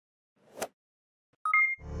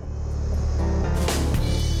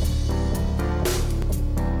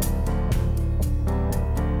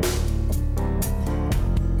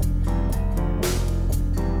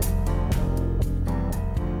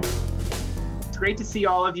great to see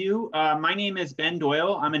all of you. My name is Ben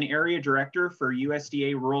Doyle. I'm an area director for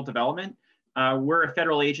USDA Rural Development. We're a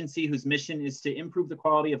federal agency whose mission is to improve the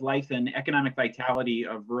quality of life and economic vitality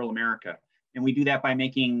of rural America. And we do that by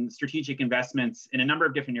making strategic investments in a number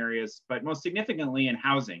of different areas, but most significantly in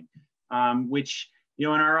housing, which, you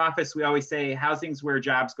know, in our office, we always say housing's where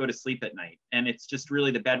jobs go to sleep at night. And it's just really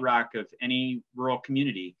the bedrock of any rural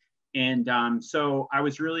community. And so I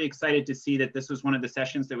was really excited to see that this was one of the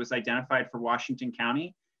sessions that was identified for Washington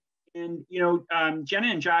County. And, you know, Jenna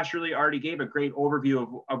and Josh really already gave a great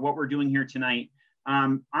overview of what we're doing here tonight.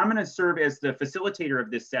 I'm going to serve as the facilitator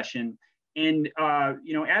of this session. And,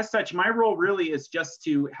 you know, as such, my role really is just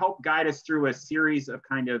to help guide us through a series of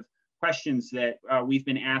kind of questions that we've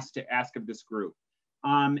been asked to ask of this group.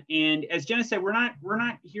 And as Jenna said, we're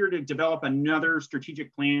not here to develop another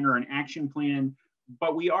strategic plan or an action plan,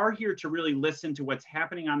 but we are here to really listen to what's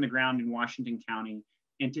happening on the ground in Washington County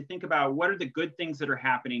and to think about what are the good things that are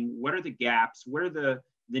happening, what are the gaps, what are the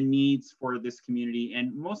needs for this community,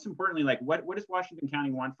 and most importantly, like what does Washington County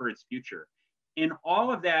want for its future? And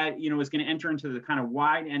all of that, you know, is going to enter into the kind of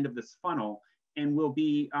wide end of this funnel and will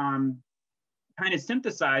be kind of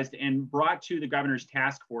synthesized and brought to the governor's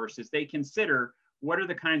task force as they consider what are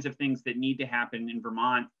the kinds of things that need to happen in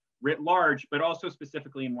Vermont writ large, but also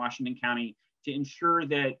specifically in Washington County to ensure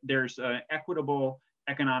that there's equitable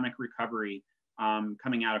economic recovery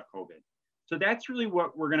coming out of COVID. So that's really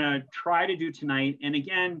what we're gonna try to do tonight. And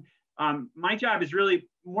again, my job is really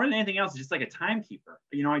more than anything else, just like a timekeeper.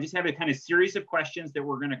 You know, I just have a kind of series of questions that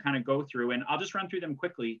we're gonna kind of go through, and I'll just run through them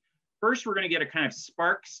quickly. First, we're gonna get a kind of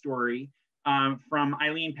spark story from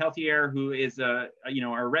Eileen Peltier, who is a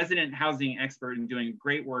resident housing expert and doing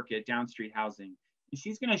great work at Down Street Housing. And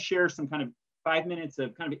she's gonna share some kind of 5 minutes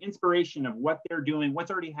of kind of inspiration of what they're doing,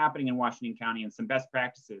 what's already happening in Washington County, and some best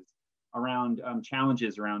practices around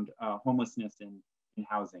challenges around homelessness and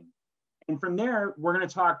housing. And from there, we're going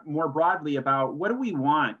to talk more broadly about what do we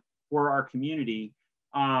want for our community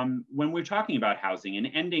when we're talking about housing and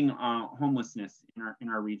ending homelessness in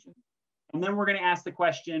our region. And then we're going to ask the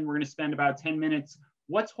question, we're going to spend about 10 minutes,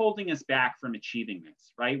 what's holding us back from achieving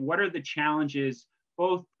this, right? What are the challenges,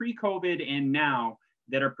 both pre-COVID and now,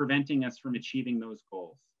 that are preventing us from achieving those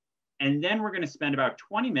goals? And then we're going to spend about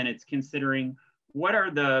 20 minutes considering what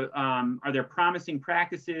are there promising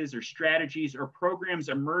practices or strategies or programs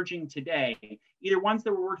emerging today, either ones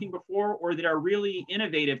that were working before or that are really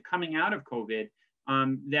innovative coming out of COVID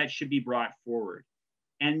that should be brought forward.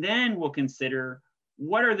 And then we'll consider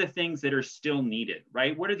what are the things that are still needed,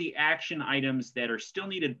 right? What are the action items that are still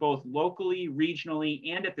needed both locally,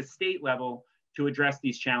 regionally, and at the state level to address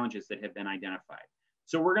these challenges that have been identified?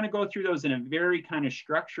 So we're going to go through those in a very kind of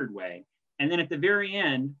structured way. And then at the very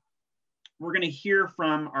end, we're going to hear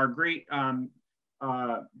from our great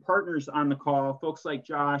partners on the call, folks like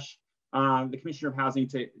Josh, the Commissioner of Housing,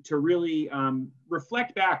 to really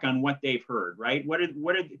reflect back on what they've heard, right? What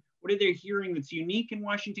are they hearing that's unique in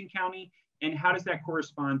Washington County, and how does that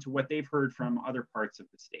correspond to what they've heard from other parts of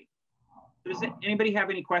the state? Does anybody have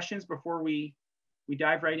any questions before we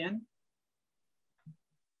dive right in?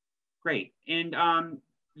 Great. And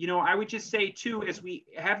you know, I would just say too, as we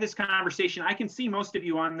have this conversation, I can see most of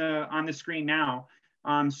you on the screen now.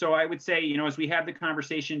 So I would say, you know, as we have the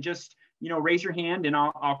conversation, just, you know, raise your hand and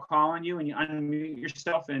I'll call on you and you unmute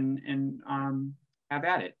yourself and have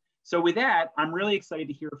at it. So with that, I'm really excited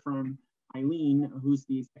to hear from Eileen, who's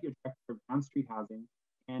the Executive Director of Down Street Housing,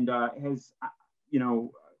 and has, you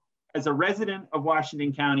know, as a resident of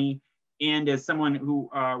Washington County, and as someone who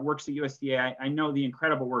works at USDA, I know the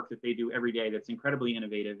incredible work that they do every day that's incredibly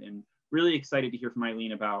innovative, and really excited to hear from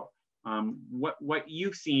Eileen about what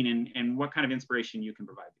you've seen and what kind of inspiration you can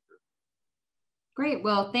provide the group. Great,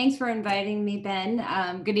 well, thanks for inviting me,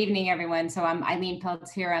 Ben. Good evening, everyone. So I'm Eileen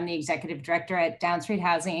Peltier. I'm the Executive Director at Down Street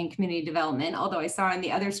Housing and Community Development, although I saw on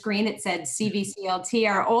the other screen it said CVCLT,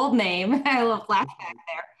 our old name. I love flashback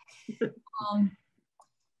there.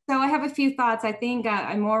 So I have a few thoughts. I think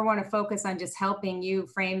I more want to focus on just helping you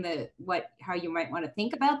frame how you might want to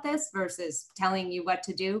think about this versus telling you what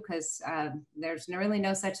to do, because there's really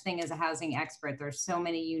no such thing as a housing expert. There's so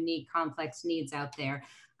many unique, complex needs out there.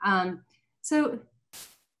 So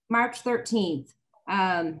March 13th,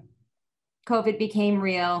 COVID became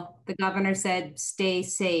real. The governor said, stay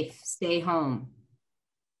safe, stay home.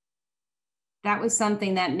 That was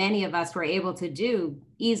something that many of us were able to do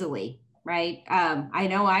easily. Right. I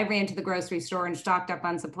know I ran to the grocery store and stocked up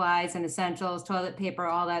on supplies and essentials, toilet paper,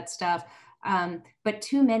 all that stuff. But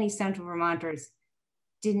too many Central Vermonters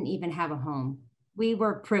didn't even have a home. We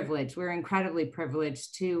were privileged. We were incredibly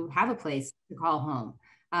privileged to have a place to call home.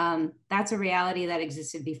 That's a reality that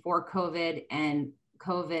existed before COVID, and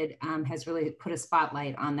COVID has really put a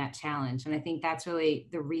spotlight on that challenge. And I think that's really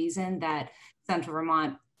the reason that Central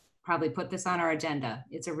Vermont probably put this on our agenda.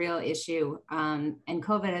 It's a real issue, and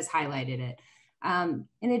COVID has highlighted it.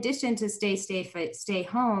 In addition to stay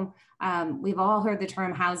home, we've all heard the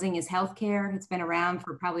term housing is healthcare. It's been around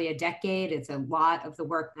for probably a decade. It's a lot of the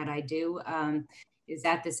work that I do is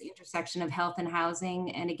at this intersection of health and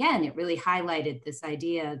housing. And again, it really highlighted this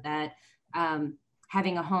idea that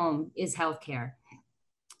having a home is healthcare.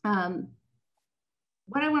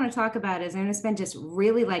 What I want to talk about is I'm going to spend just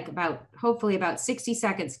really hopefully about 60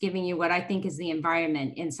 seconds giving you what I think is the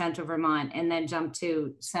environment in Central Vermont, and then jump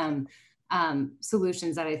to some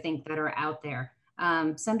solutions that I think that are out there.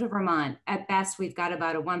 Central Vermont, at best, we've got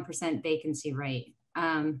about a 1% vacancy rate.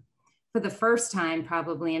 For the first time,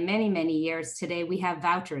 probably in many, many years, today we have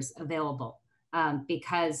vouchers available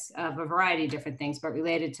because of a variety of different things, but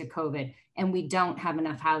related to COVID. And we don't have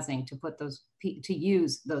enough housing to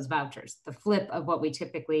use those vouchers, the flip of what we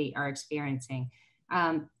typically are experiencing.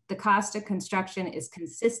 The cost of construction is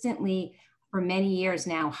consistently, for many years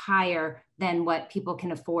now, higher than what people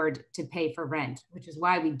can afford to pay for rent, which is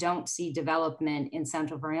why we don't see development in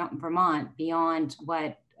Central Vermont beyond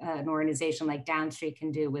what an organization like Downstreet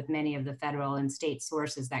can do with many of the federal and state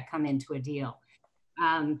sources that come into a deal.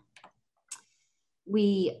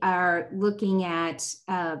 We are looking at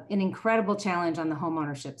an incredible challenge on the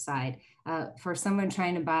homeownership side. For someone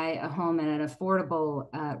trying to buy a home at an affordable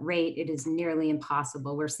rate, it is nearly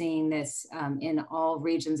impossible. We're seeing this in all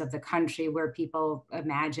regions of the country where people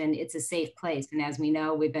imagine it's a safe place. And as we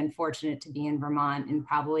know, we've been fortunate to be in Vermont, and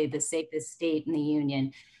probably the safest state in the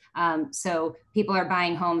union. So people are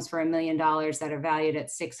buying homes for $1 million that are valued at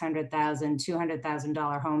 $600,000,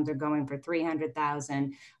 $200,000 homes are going for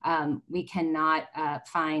 $300,000. We cannot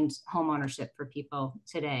find home ownership for people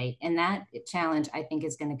today. And that challenge, I think,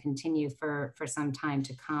 is going to continue for some time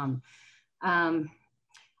to come.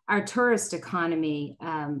 Our tourist economy,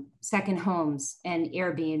 second homes and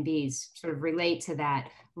Airbnbs sort of relate to that,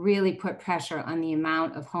 really put pressure on the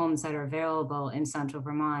amount of homes that are available in Central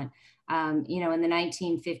Vermont. In the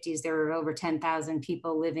 1950s, there were over 10,000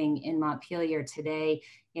 people living in Montpelier. Today,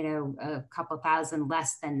 a couple thousand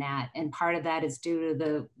less than that. And part of that is due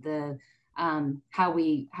to the how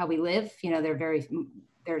we live.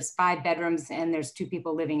 There's 5 bedrooms and there's 2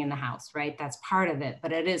 people living in the house, right? That's part of it.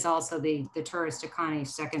 But it is also the tourist economy,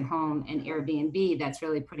 second home and Airbnb that's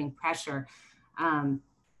really putting pressure on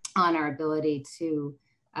our ability to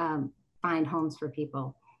find homes for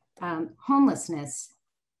people. Homelessness.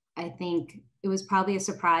 I think it was probably a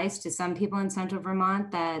surprise to some people in Central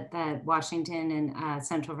Vermont that Washington and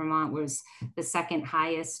Central Vermont was the second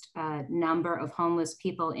highest number of homeless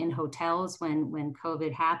people in hotels when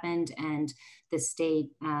COVID happened, and the state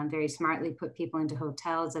very smartly put people into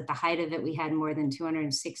hotels. At the height of it, we had more than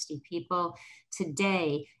 260 people.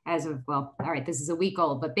 Today, as of, well, all right, this is a week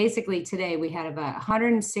old, but basically today we had about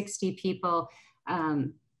 160 people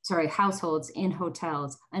households in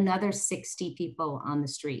hotels, another 60 people on the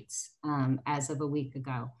streets as of a week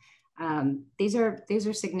ago. These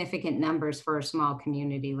are significant numbers for a small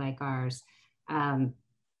community like ours.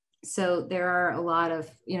 So there are a lot of,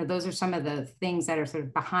 those are some of the things that are sort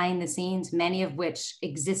of behind the scenes, many of which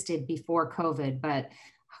existed before COVID. But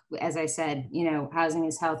as I said, housing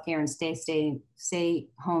is healthcare, and stay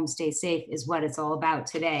home, stay safe is what it's all about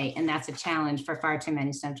today. And that's a challenge for far too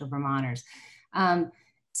many Central Vermonters.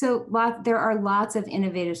 So there are lots of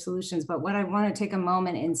innovative solutions, but what I want to take a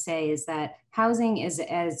moment and say is that housing is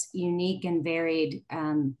as unique and varied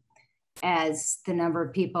as the number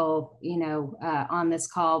of people, on this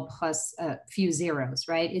call, plus a few zeros,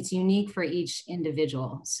 right? It's unique for each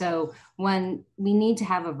individual. So when we need to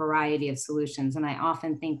have a variety of solutions, and I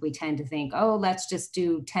often think we tend to think, oh, let's just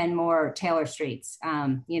do 10 more Taylor Streets,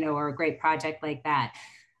 or a great project like that.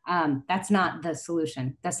 That's not the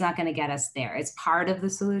solution. That's not going to get us there. It's part of the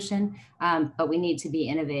solution, but we need to be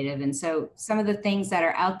innovative. And so some of the things that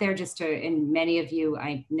are out there, and many of you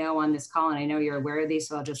I know on this call, and I know you're aware of these,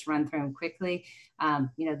 so I'll just run through them quickly.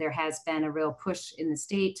 There has been a real push in the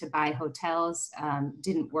state to buy hotels.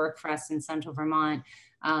 Didn't work for us in Central Vermont.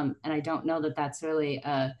 And I don't know that that's really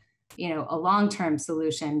a long-term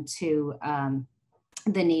solution to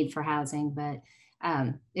the need for housing, but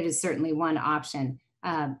it is certainly one option.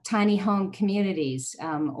 Tiny home communities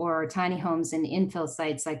or tiny homes in infill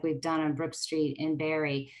sites like we've done on Brook Street in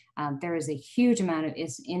Barrie. There is a huge amount of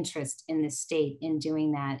interest in the state in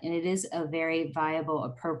doing that. And it is a very viable,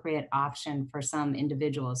 appropriate option for some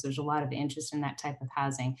individuals. There's a lot of interest in that type of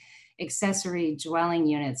housing. accessory dwelling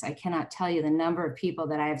units. I cannot tell you the number of people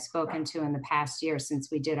that I have spoken to in the past year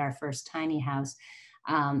since we did our first tiny house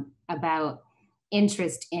about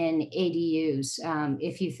interest in ADUs.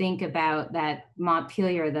 If you think about that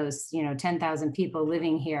Montpelier, those 10,000 people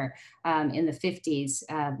living here in the 50s,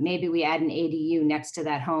 maybe we add an ADU next to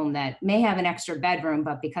that home that may have an extra bedroom,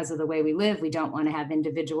 but because of the way we live, we don't want to have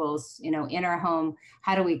individuals in our home.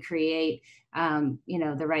 How do we create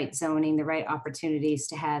the right zoning, the right opportunities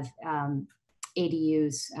to have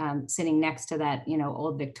ADUs sitting next to that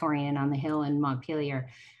old Victorian on the hill in Montpelier?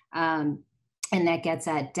 And that gets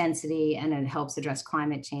at density, and it helps address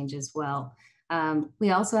climate change as well.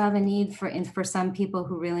 We also have a need for some people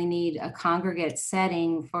who really need a congregate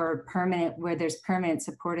setting for where there's permanent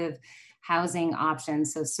supportive housing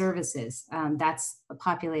options, so services. That's a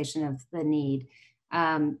population of the need.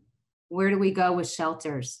 Where do we go with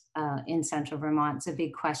shelters in Central Vermont? It's a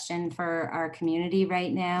big question for our community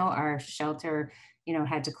right now. Our shelter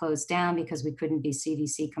had to close down because we couldn't be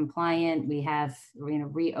CDC compliant. We have,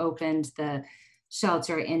 reopened the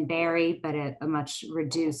shelter in Barrie, but at a much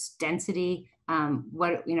reduced density.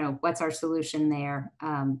 What's our solution there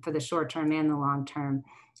for the short term and the long term?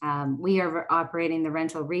 We are operating the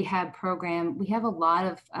rental rehab program. We have a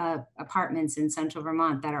lot of apartments in Central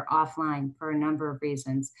Vermont that are offline for a number of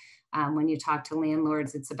reasons. When you talk to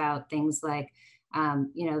landlords, it's about things like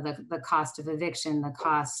the cost of eviction, the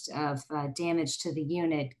cost of damage to the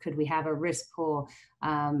unit. Could we have a risk pool?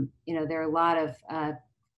 There are a lot of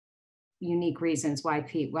unique reasons why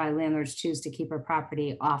landlords choose to keep a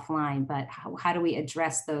property offline, but how do we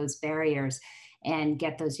address those barriers and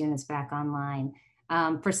get those units back online?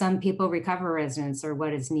 For some people, recovery residents are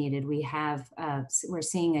what is needed. We're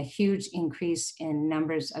seeing a huge increase in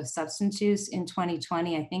numbers of substance use in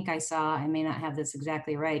 2020. I think I may not have this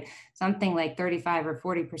exactly right, something like 35 or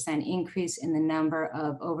 40% increase in the number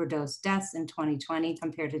of overdose deaths in 2020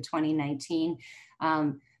 compared to 2019.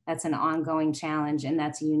 That's an ongoing challenge, and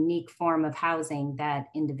that's a unique form of housing that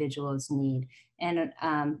individuals need. And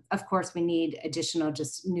of course, we need additional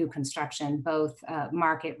just new construction, both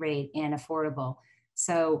market rate and affordable.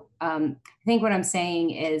 So I think what I'm saying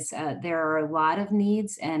is there are a lot of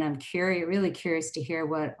needs, and I'm really curious to hear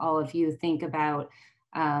what all of you think about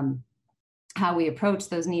how we approach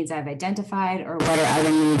those needs I've identified, or what are other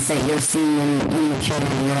needs that you're seeing in the community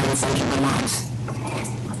around Central Vermont.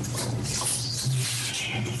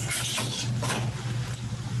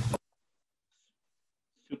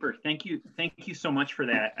 Super, thank you so much for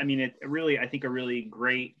that. I mean, I think a really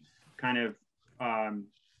great kind of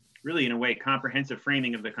really, in a way, comprehensive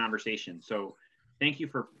framing of the conversation. So thank you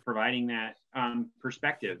for providing that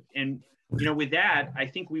perspective. And, with that, I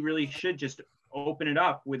think we really should just open it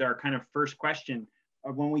up with our kind of first question.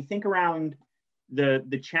 When we think around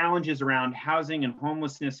the challenges around housing and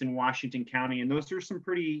homelessness in Washington County, and those are some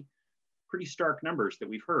pretty stark numbers that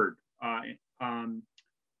we've heard.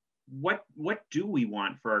 What do we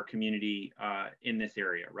want for our community in this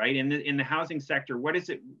area, right? In the housing sector, what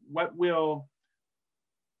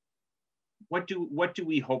do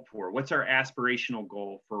we hope for? What's our aspirational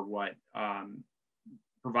goal for what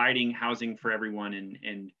providing housing for everyone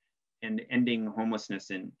and ending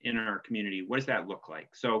homelessness in our community? What does that look like?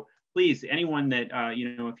 So please, anyone that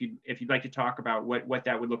if you'd like to talk about what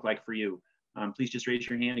that would look like for you, please just raise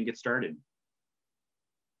your hand and get started.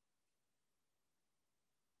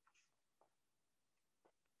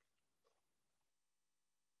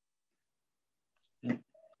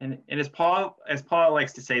 And as Paul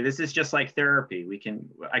likes to say, this is just like therapy. We could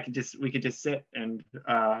just sit and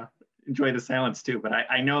enjoy the silence too. But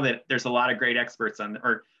I know that there's a lot of great experts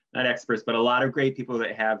or not experts, but a lot of great people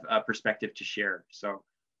that have a perspective to share. So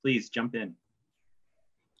please jump in.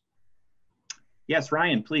 Yes,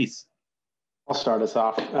 Ryan, please. I'll start us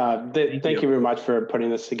off. Thank you very much for putting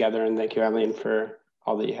this together, and thank you, Eileen, for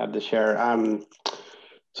all that you had to share.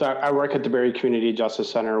 So I work at the Barrie Community Justice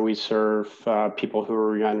Center. We serve people who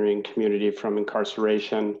are re-entering community from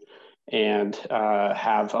incarceration, and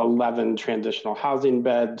have 11 transitional housing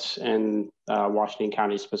beds in Washington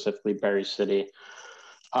County, specifically Barrie City.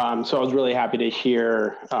 So I was really happy to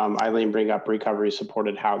hear Eileen bring up recovery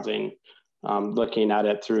supported housing. Looking at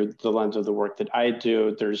it through the lens of the work that I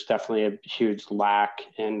do, there's definitely a huge lack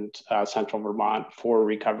in Central Vermont for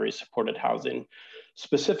recovery supported housing,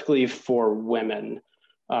 specifically for women.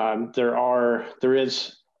 There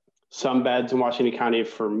is some beds in Washington County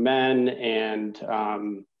for men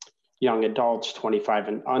and young adults 25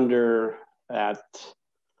 and under at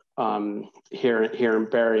here in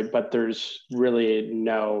Barrie, but there's really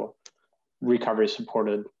no recovery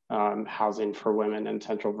supported housing for women in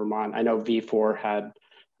Central Vermont. I know V4 had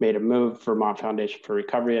made a move. Vermont Foundation for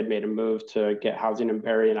Recovery had made a move to get housing in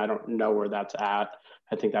Barre, and I don't know where that's at.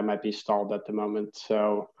 I think that might be stalled at the moment.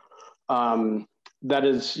 So that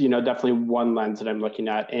is, definitely one lens that I'm looking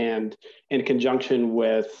at. And in conjunction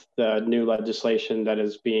with the new legislation that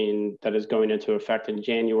is going into effect in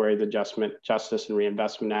January, the Justice and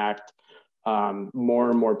Reinvestment Act, more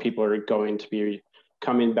and more people are going to be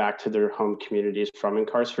coming back to their home communities from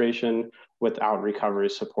incarceration without recovery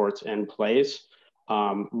supports in place,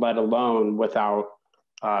 let alone without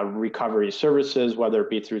recovery services, whether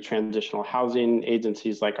it be through transitional housing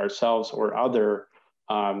agencies like ourselves or other,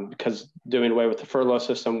 because doing away with the furlough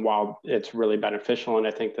system, while it's really beneficial, and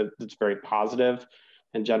I think that it's very positive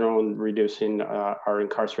in general in reducing our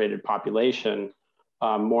incarcerated population,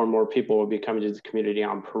 more and more people will be coming to the community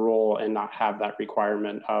on parole and not have that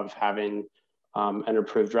requirement of having an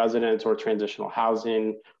approved residence or transitional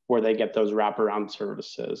housing where they get those wraparound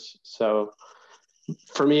services. So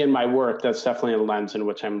for me in my work, that's definitely a lens in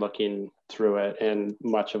which I'm looking through it. And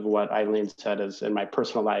much of what Eileen said is in my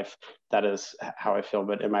personal life, that is how I feel.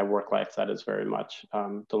 But in my work life, that is very much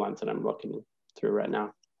the lens that I'm looking through right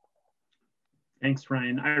now. Thanks,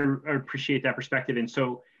 Ryan. I appreciate that perspective. And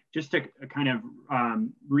so just to kind of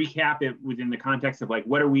recap it within the context of like,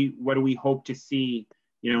 what do we hope to see,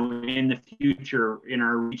 in the future in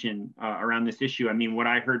our region around this issue? I mean, what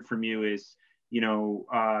I heard from you is,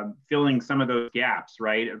 filling some of those gaps,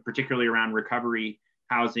 right? Particularly around recovery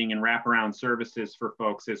housing and wraparound services for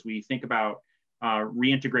folks as we think about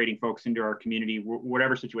reintegrating folks into our community,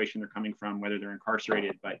 whatever situation they're coming from, whether they're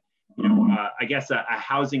incarcerated, but I guess a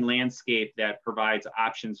housing landscape that provides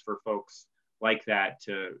options for folks like that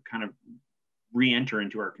to kind of re-enter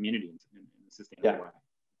into our community in a sustainable way.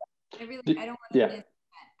 I don't want to miss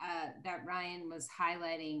that Ryan was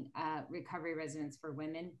highlighting recovery residence for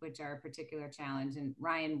women, which are a particular challenge. And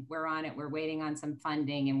Ryan, we're on it. We're waiting on some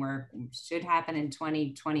funding, and should happen in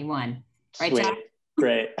 2021. Right, Sweet. Jack?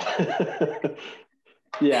 Great.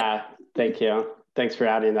 Yeah, thank you. Thanks for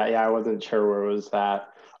adding that. Yeah, I wasn't sure where it was at.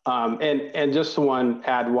 And just to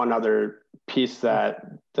add one other piece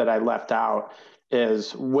that I left out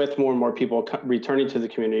is with more and more people returning to the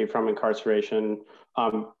community from incarceration,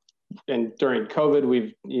 and during COVID,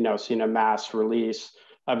 we've seen a mass release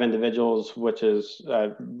of individuals, which is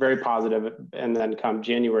very positive. And then come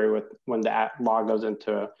January, when the law goes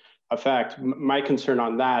into effect, my concern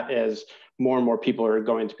on that is more and more people are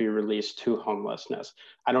going to be released to homelessness.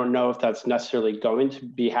 I don't know if that's necessarily going to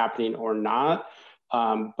be happening or not,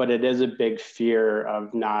 but it is a big fear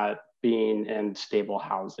of not being in stable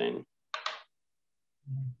housing.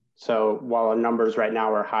 So while our numbers right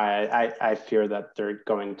now are high, I fear that they're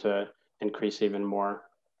going to increase even more,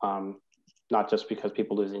 not just because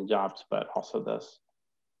people losing jobs, but also this.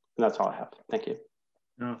 And that's all I have. Thank you.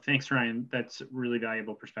 No, thanks, Ryan. That's a really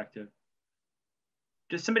valuable perspective.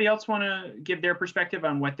 Does somebody else want to give their perspective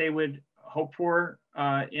on what they would hope for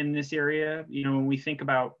in this area? When we think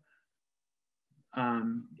about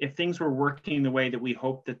if things were working the way that we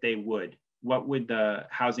hope that they would, what would the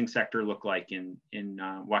housing sector look like in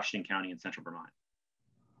Washington County and Central Vermont?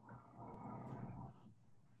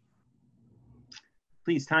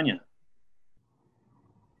 Please, Tanya.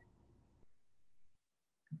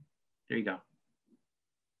 There you go.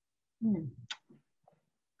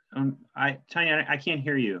 Tanya, I can't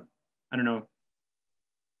hear you. I don't know.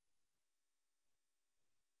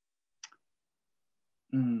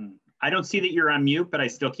 I don't see that you're on mute, but I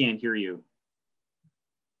still can't hear you.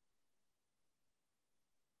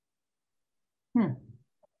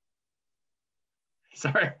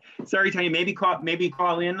 Sorry, Tanya. Maybe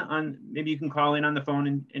call in on. Maybe you can call in on the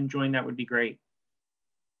phone and join. That would be great.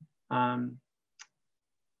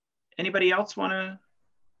 Anybody else want to?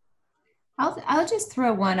 I'll just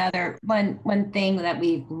throw one thing that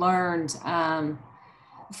we've learned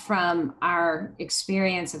from our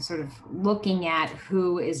experience of sort of looking at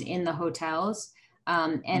who is in the hotels.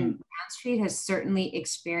 And Down Street has certainly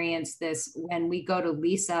experienced this when we go to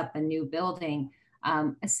lease up a new building.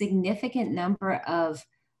 A significant number of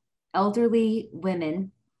elderly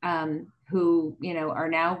women who are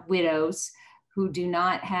now widows, who do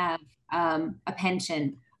not have a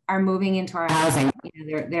pension, are moving into our housing.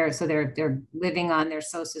 They're living on their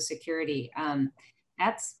Social Security.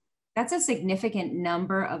 That's a significant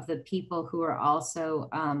number of the people who are also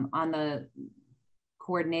on the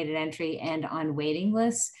coordinated entry and on waiting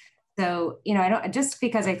lists. So, I don't, just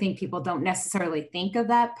because I think people don't necessarily think of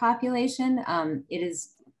that population, it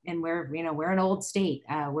is, and we're an old state.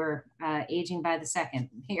 We're aging by the second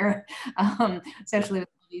here, especially with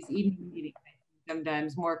these evening meetings,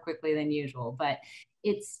 sometimes more quickly than usual. But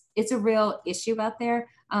it's a real issue out there.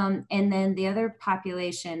 And then the other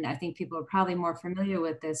population, I think people are probably more familiar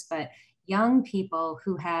with this, but young people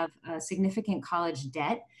who have significant college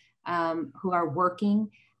debt, who are working,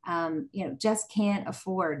 just can't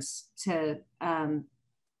afford to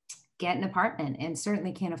get an apartment, and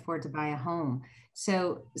certainly can't afford to buy a home.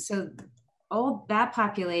 So all that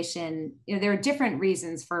population, there are different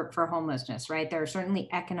reasons for homelessness, right? There are certainly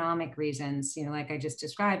economic reasons, like I just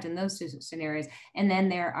described in those two scenarios. And then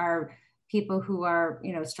there are people who are,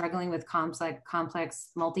 struggling with complex,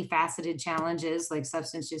 multifaceted challenges like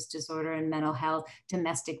substance use disorder and mental health,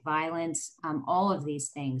 domestic violence, all of these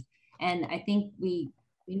things. And I think we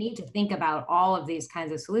need to think about all of these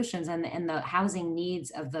kinds of solutions, and the housing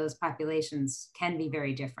needs of those populations can be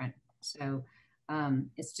very different. So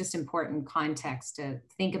it's just important context to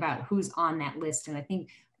think about who's on that list. And I think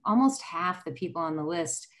almost half the people on the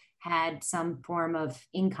list had some form of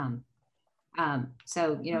income. I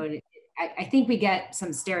think we get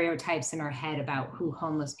some stereotypes in our head about who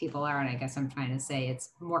homeless people are. And I guess I'm trying to say it's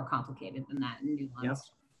more complicated than that and nuanced.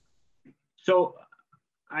 Yep. So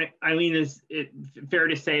Eileen, is it fair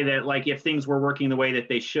to say that, like, if things were working the way that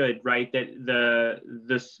they should, right, that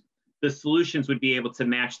the solutions would be able to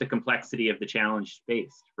match the complexity of the challenge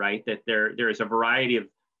faced, right? That there is a variety of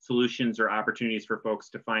solutions or opportunities for folks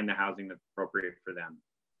to find the housing that's appropriate for them.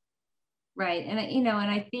 Right, and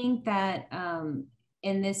I think that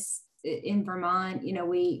in Vermont,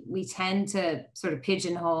 we tend to sort of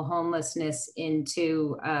pigeonhole homelessness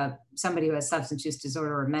into somebody who has substance use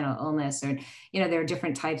disorder or mental illness, or there are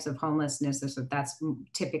different types of homelessness. So that's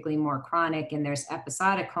typically more chronic, and there's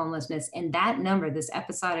episodic homelessness. And that number, this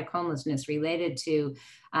episodic homelessness, related to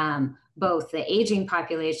both the aging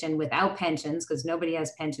population without pensions, because nobody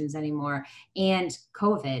has pensions anymore, and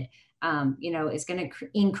COVID, is going to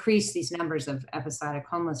increase these numbers of episodic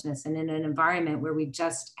homelessness. And in an environment where we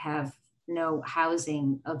just have no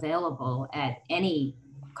housing available at any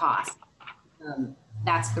cost,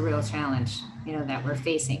 that's the real challenge, that we're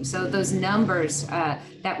facing. So those numbers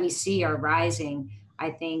that we see are rising, I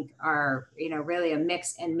think are, really a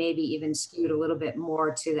mix, and maybe even skewed a little bit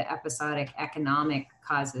more to the episodic economic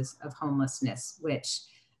causes of homelessness, which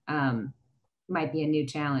might be a new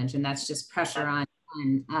challenge. And that's just pressure on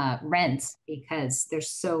rents because there's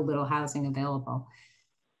so little housing available.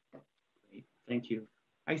 Great. Thank you.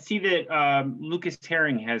 I see that Lucas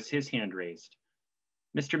Herring has his hand raised.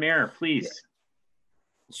 Mr. Mayor, please.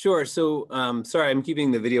 Sure. So sorry, I'm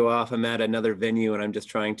keeping the video off. I'm at another venue and I'm just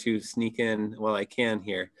trying to sneak in while I can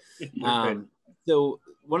here. So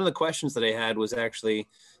one of the questions that I had was actually,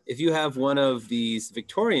 if you have one of these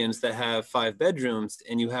Victorians that have 5 bedrooms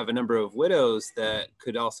and you have a number of widows that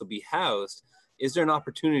could also be housed, is there an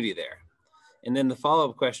opportunity there? And then the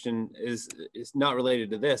follow-up question is not related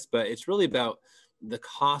to this, but it's really about the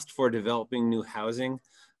cost for developing new housing.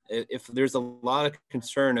 If there's a lot of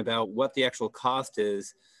concern about what the actual cost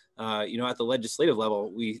is, at the legislative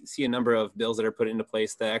level, we see a number of bills that are put into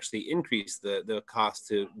place that actually increase the cost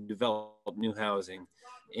to develop new housing.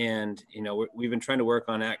 And, we've been trying to work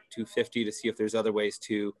on Act 250 to see if there's other ways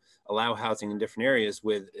to allow housing in different areas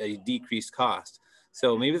with a decreased cost.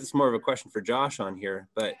 So maybe it's more of a question for Josh on here,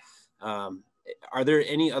 but are there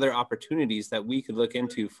any other opportunities that we could look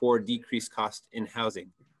into for decreased cost in housing?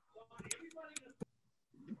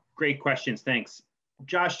 Great questions, thanks.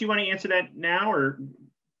 Josh, do you want to answer that now, or?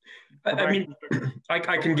 I mean, I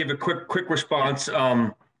can give a quick response,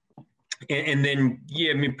 and then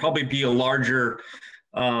probably be a larger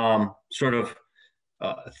sort of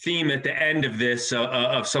theme at the end of this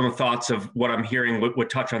of some thoughts of what I'm hearing would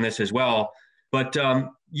touch on this as well. But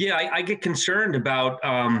I get concerned about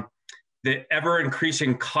the ever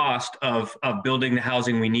increasing cost of building the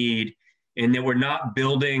housing we need, and that we're not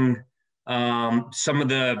building some of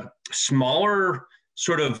the smaller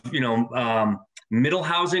sort of, middle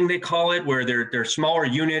housing, they call it, where they're smaller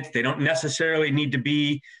units. They don't necessarily need to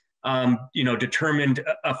be, determined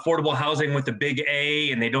affordable housing with a big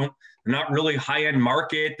A, and they're not really high-end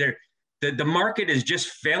market. The market is just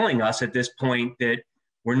failing us at this point, that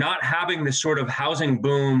we're not having the sort of housing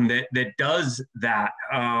boom that does that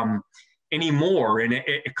anymore. And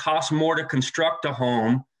it costs more to construct a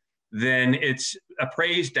home than it's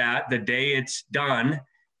appraised at the day it's done.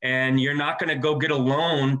 And you're not going to go get a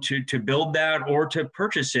loan to build that or to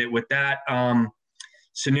purchase it with that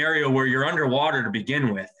scenario where you're underwater to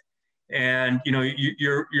begin with. And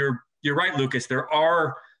you're right, Lucas. There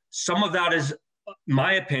are some of that, is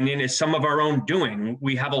my opinion, is some of our own doing.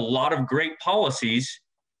 We have a lot of great policies,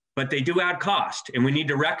 but they do add cost, and we need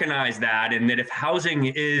to recognize that. And that if housing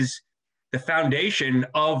is the foundation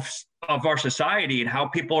of our society and how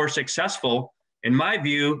people are successful, in my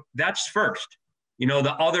view, that's first. You know,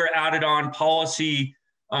 the other added on policy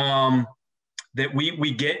that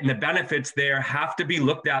we get and the benefits there have to be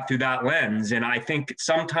looked at through that lens. And I think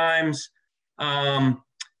sometimes,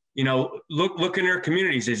 you know, look in their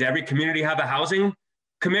communities. Does every community have a housing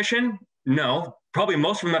commission? No, probably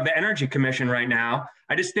most of them have the energy commission right now.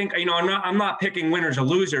 I just think, you know, I'm not picking winners or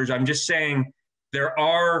losers. I'm just saying there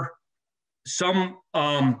are some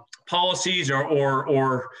policies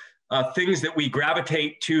or things that we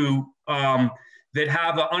gravitate to that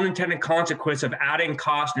have an unintended consequence of adding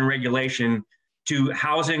cost and regulation to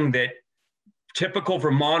housing that typical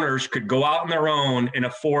Vermonters could go out on their own and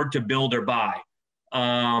afford to build or buy.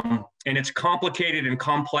 And it's complicated and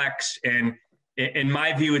complex. And in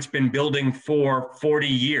my view, it's been building for 40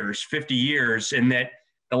 years, 50 years. And that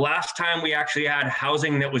the last time we actually had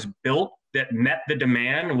housing that was built that met the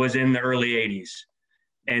demand was in the early 80s.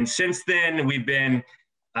 And since then, we've been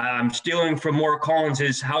stealing from Maura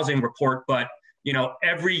Collins's housing report, but you know,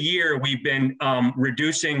 every year we've been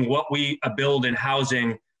reducing what we build in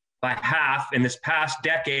housing by half. In this past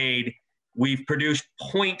decade, we've produced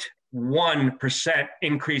 0.1%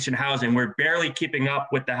 increase in housing. We're barely keeping up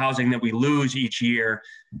with the housing that we lose each year,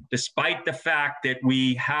 despite the fact that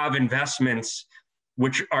we have investments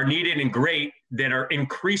which are needed and great that are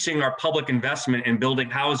increasing our public investment in building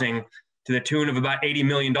housing to the tune of about $80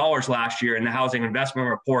 million last year in the housing investment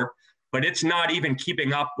report. But it's not even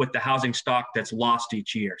keeping up with the housing stock that's lost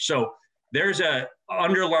each year. So there's a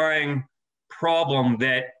underlying problem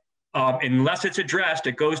that unless it's addressed,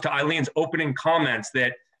 it goes to Eileen's opening comments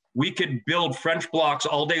that we could build French blocks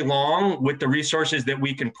all day long with the resources that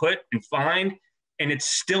we can put and find, and it's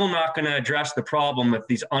still not going to address the problem if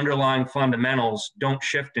these underlying fundamentals don't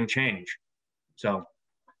shift and change. So.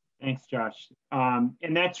 Thanks, Josh. And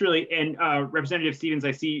that's really, and Representative Stevens,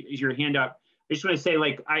 I see your hand up. I just want to say,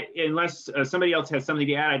 like, unless somebody else has something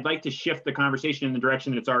to add, I'd like to shift the conversation in the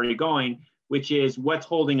direction that it's already going, which is what's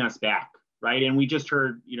holding us back, right? And we just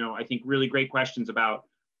heard, you know, I think really great questions about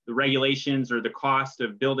the regulations or the cost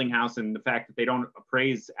of building house and the fact that they don't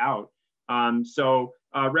appraise out. So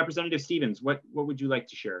Representative Stevens, what would you like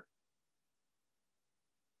to share?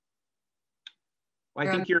 Well,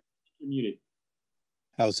 I think you're muted.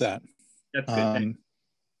 How's that? That's good.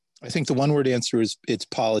 I think the one word answer is it's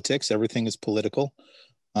politics. Everything is political.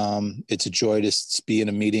 It's a joy to be in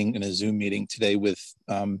a meeting, in a Zoom meeting today with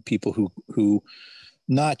people who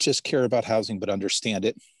not just care about housing, but understand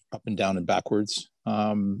it up and down and backwards.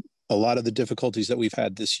 A lot of the difficulties that we've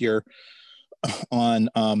had this year on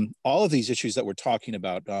all of these issues that we're talking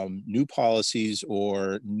about, new policies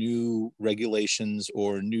or new regulations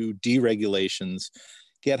or new deregulations,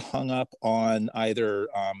 get hung up on either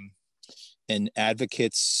an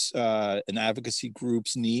advocacy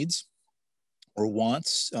group's needs or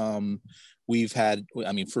wants. We've had,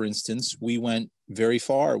 I mean, for instance, we went very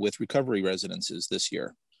far with recovery residences this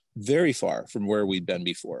year, very far from where we'd been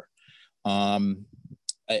before. And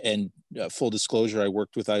full disclosure, I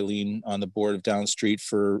worked with Eileen on the board of Downstreet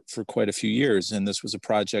for quite a few years. And this was a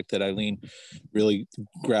project that Eileen really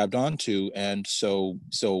grabbed onto. And so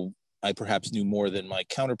I perhaps knew more than my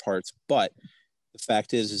counterparts, but the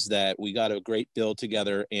fact is that we got a great bill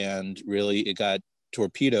together and really it got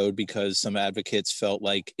torpedoed because some advocates felt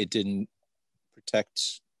like it didn't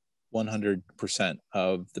protect 100%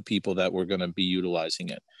 of the people that were going to be utilizing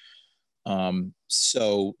it. And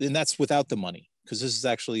that's without the money, because this is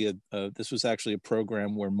actually this was actually a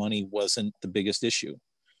program where money wasn't the biggest issue.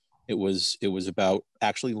 It was about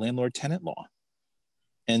actually landlord-tenant law.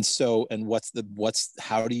 And so, and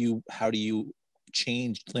how do you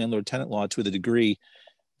change landlord-tenant law to the degree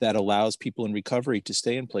that allows people in recovery to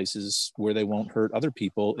stay in places where they won't hurt other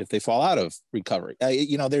people if they fall out of recovery?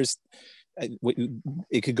 You know,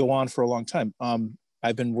 it could go on for a long time.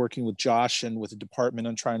 I've been working with Josh and with the department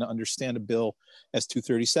on trying to understand a bill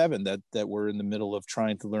S237 that we're in the middle of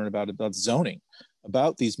trying to learn about zoning,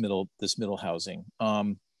 about this middle housing.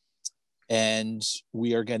 And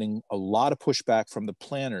we are getting a lot of pushback from the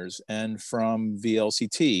planners and from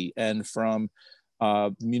VLCT and from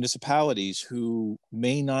municipalities who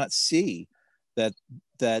may not see that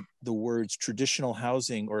the words traditional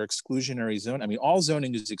housing or exclusionary zone. I mean, all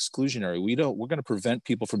zoning is exclusionary. We're going to prevent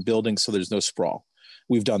people from building so there's no sprawl.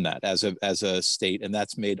 We've done that as a state, and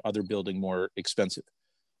that's made other building more expensive.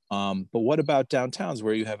 But what about downtowns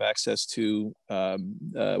where you have access to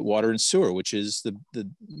water and sewer, which is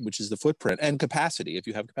the footprint, and capacity if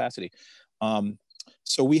you have capacity?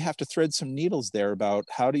 So we have to thread some needles there about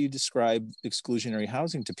how do you describe exclusionary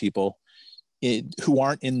housing to people who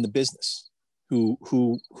aren't in the business, who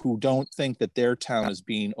don't think that their town is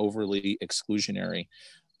being overly exclusionary.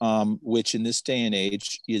 which in this day and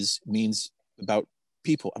age means about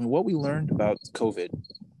people. I mean, what we learned about COVID,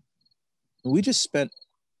 we just spent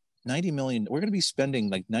 90 million, we're going to be spending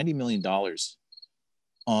like $90 million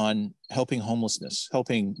on helping homelessness,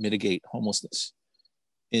 helping mitigate homelessness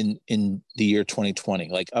in the year 2020.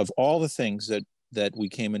 Like, of all the things that we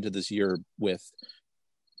came into this year with,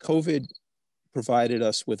 COVID provided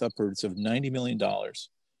us with upwards of $90 million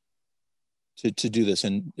to do this.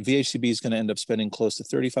 And VHCB is going to end up spending close to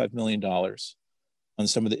 $35 million on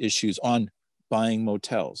some of the issues on buying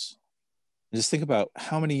motels. And just think about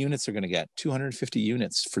how many units they're going to get, 250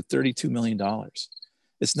 units for $32 million.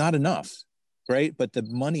 It's not enough, right? But the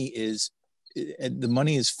money is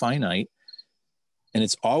finite, and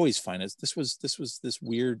it's always finite. This was this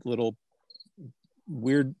weird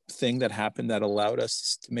thing that happened that allowed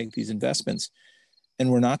us to make these investments,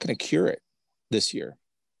 and we're not going to cure it this year.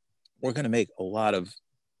 We're going to make a lot of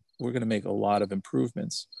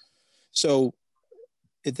improvements. So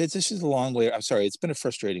this is a long way. I'm sorry, it's been a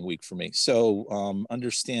frustrating week for me. So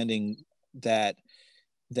understanding that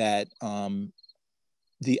the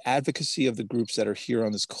advocacy of the groups that are here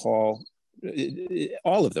on this call,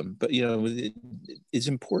 all of them, but is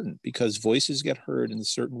important, because voices get heard in a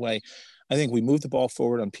certain way. I think we moved the ball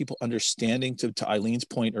forward on people understanding, to Eileen's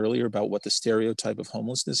point earlier about what the stereotype of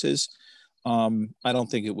homelessness is. I don't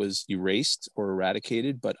think it was erased or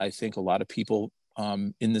eradicated, but I think a lot of people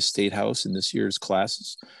in the State House in this year's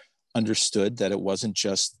classes understood that it wasn't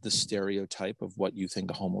just the stereotype of what you think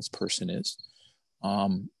a homeless person is.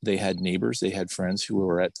 They had neighbors, they had friends who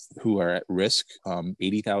are at risk.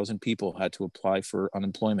 80,000 people had to apply for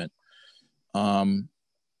unemployment. How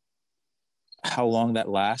long that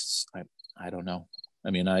lasts, I don't know. I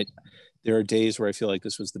mean, there are days where I feel like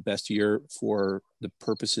this was the best year for the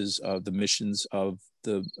purposes of the missions of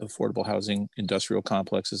the affordable housing industrial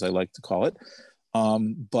complex, as I like to call it.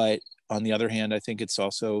 But on the other hand, I think it's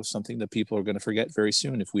also something that people are going to forget very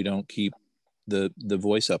soon if we don't keep the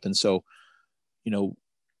voice up. And so,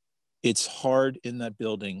 it's hard in that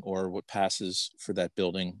building, or what passes for that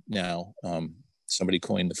building now. Somebody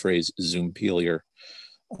coined the phrase Zoompelier.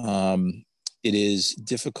 It is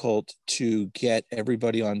difficult to get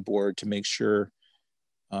everybody on board to make sure,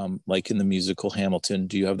 like in the musical Hamilton,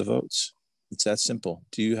 do you have the votes? It's that simple.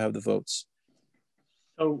 Do you have the votes?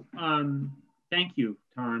 So thank you,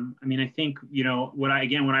 Tom. I mean, I think, what I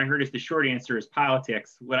heard is the short answer is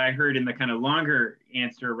politics. What I heard in the kind of longer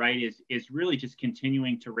answer, right, is really just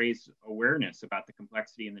continuing to raise awareness about the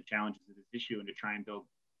complexity and the challenges of this issue, and to try and build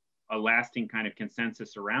a lasting kind of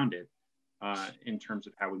consensus around it in terms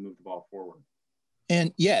of how we move the ball forward.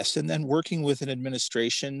 And yes, and then working with an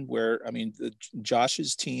administration where, I mean,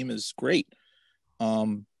 Josh's team is great,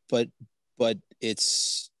 but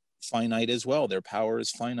it's finite as well. Their power is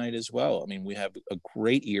finite as well. I mean, we have a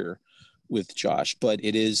great year with Josh, but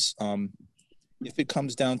it is, if it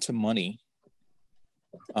comes down to money,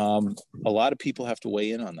 a lot of people have to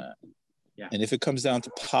weigh in on that. Yeah. And if it comes down to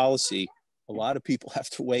policy, a lot of people have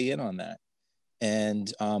to weigh in on that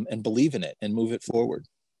and believe in it and move it forward.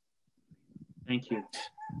 Thank you.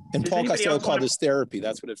 And Paul Costello called this therapy.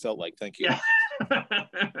 That's what it felt like. Thank you. Yeah.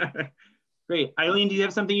 Great. Eileen, do you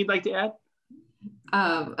have something you'd like to add?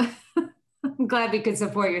 I'm glad we could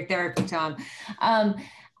support your therapy, Tom.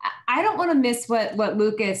 I don't want to miss what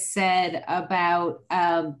Lucas said about,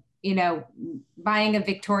 buying a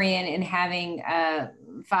Victorian and having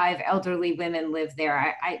 5 elderly women live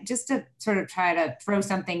there. I just to sort of try to throw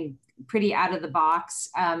something pretty out of the box.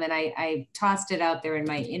 And I tossed it out there in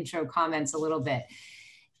my intro comments a little bit.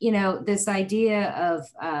 This idea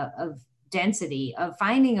of density, of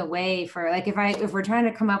finding a way for, like, if we're trying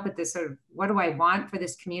to come up with this sort of, what do I want for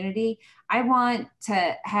this community? I want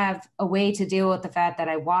to have a way to deal with the fact that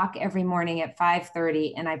I walk every morning at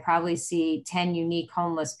 5:30 and I probably see 10 unique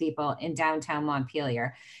homeless people in downtown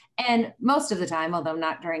Montpelier. And most of the time, although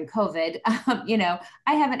not during COVID,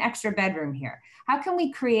 I have an extra bedroom here. How can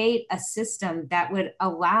we create a system that would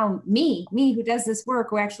allow me who does this work,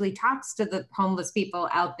 who actually talks to the homeless people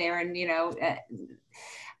out there and,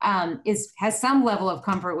 has some level of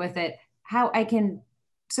comfort with it, how I can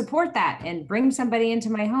support that and bring somebody into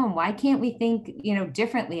my home? Why can't we think,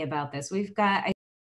 differently about this? We've got,